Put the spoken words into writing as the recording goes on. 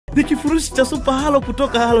Ni kifurushi cha Super Halo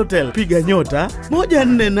kutoka Halotel. Piga nyota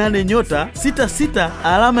 148 nyota 66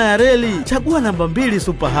 alama ya reli. Chagua namba 2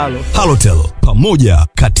 Super Halo. Halotel, pamoja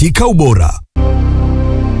katika ubora.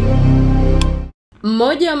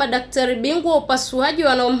 Mmoja wa madaktari bingwa wa upasuaji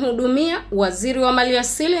wanaomhudumia Waziri wa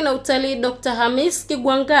Maliasili na Utalii Dr. Hamis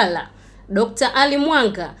Kigwangalla, Dr. Ally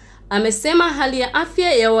Mwanga, amesema hali ya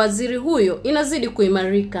afya ya waziri huyo inazidi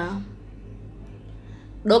kuimarika.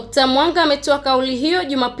 Dr. Mwanga ametoa kauli hiyo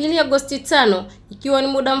Jumapili Agosti 5, ikiwa ni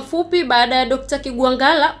muda mfupi baada ya Dr.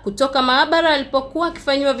 Kigwangalla kutoka maabara alipokuwa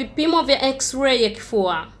akifanywa vipimo vya X-ray ya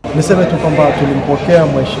kifua. Niseme tu kwamba tulimpokea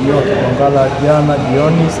Mheshimiwa Kigwangalla jana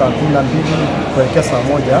jioni saa 12 kuelekea saa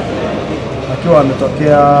 1 akiwa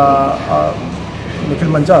ametokea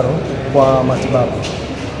Kilimanjaro kwa matibabu.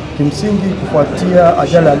 Kimsingi kufuatia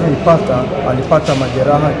ajali aliyoipata, alipata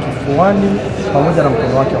majeraha kifuani pamoja na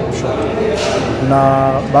mkono wake wa kushoto.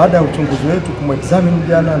 Na baada ya uchunguzi wetu kumexamine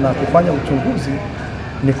jana na kufanya uchunguzi,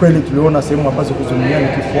 ni kweli tuliona sehemu ambazo kuzumia ni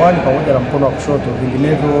kifuani pamoja na mkono wa kushoto,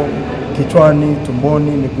 vinginevyo kichwani,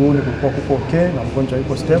 tumboni, miguuni kulikuwa kuko okay na mgonjwa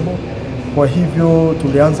yuko stable. Kwa hivyo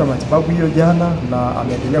tulianza matibabu hiyo jana na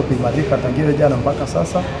ameendelea kuimarika tangia jana mpaka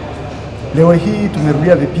sasa. Leo hii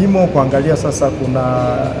tumerudia vipimo kuangalia sasa kuna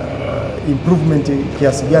improvement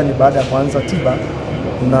kiasi gani baada ya kuanza tiba,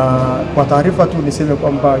 na kwa taarifa tu niseme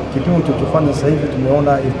kwamba kipimo tulichofanya sasa hivi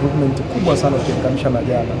tumeona improvement kubwa sana ukilinganisha na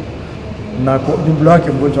jana, na kwa jumla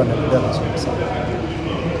yake mgonjwa anaendelea vizuri sana.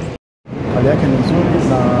 Hali yake ni nzuri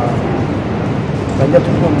na tangia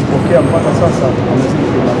tulipompokea mpaka sasa amezidi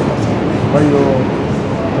kuimarika sana. Kwa hiyo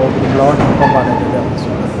kwa jumla yake kwamba anaendelea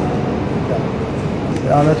vizuri.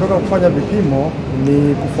 Ametoka kufanya vipimo,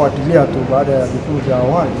 ni kufuatilia tu baada ya vipimo vya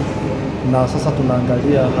awali, na sasa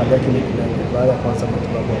tunaangalia hali yake ni baada ya kuanza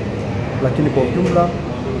matibabu. Lakini kwa ujumla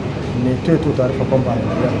ni tu taarifa kwamba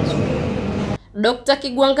anaendelea vizuri. Dr.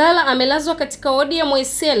 Kigwangalla amelazwa katika wodi ya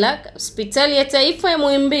Moisela, hospitali ya taifa ya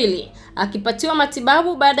Muhimbili, akipatiwa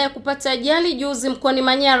matibabu baada ya kupata ajali juzi mkoani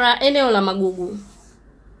Manyara, eneo la Magugu.